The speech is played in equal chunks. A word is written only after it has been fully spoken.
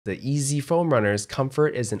the Yeezy foam runners,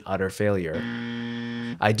 comfort is an utter failure.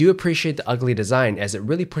 I do appreciate the ugly design as it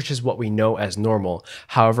really pushes what we know as normal.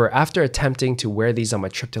 However, after attempting to wear these on my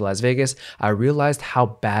trip to Las Vegas, I realized how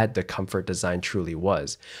bad the comfort design truly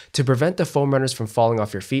was. To prevent the foam runners from falling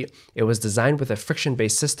off your feet, it was designed with a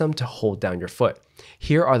friction-based system to hold down your foot.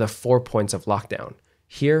 Here are the 4 points of lockdown.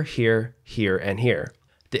 Here, here, here, and here.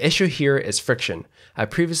 The issue here is friction. I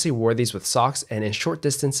previously wore these with socks and in short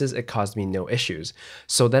distances it caused me no issues.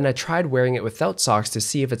 So then I tried wearing it without socks to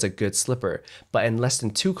see if it's a good slipper, but in less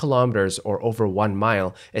than 2 kilometers or over 1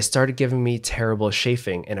 mile, it started giving me terrible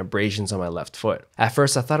chafing and abrasions on my left foot. At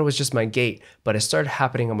first I thought it was just my gait, but it started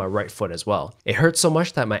happening on my right foot as well. It hurt so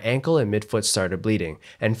much that my ankle and midfoot started bleeding,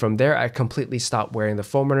 and from there I completely stopped wearing the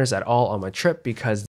foam runners at all on my trip because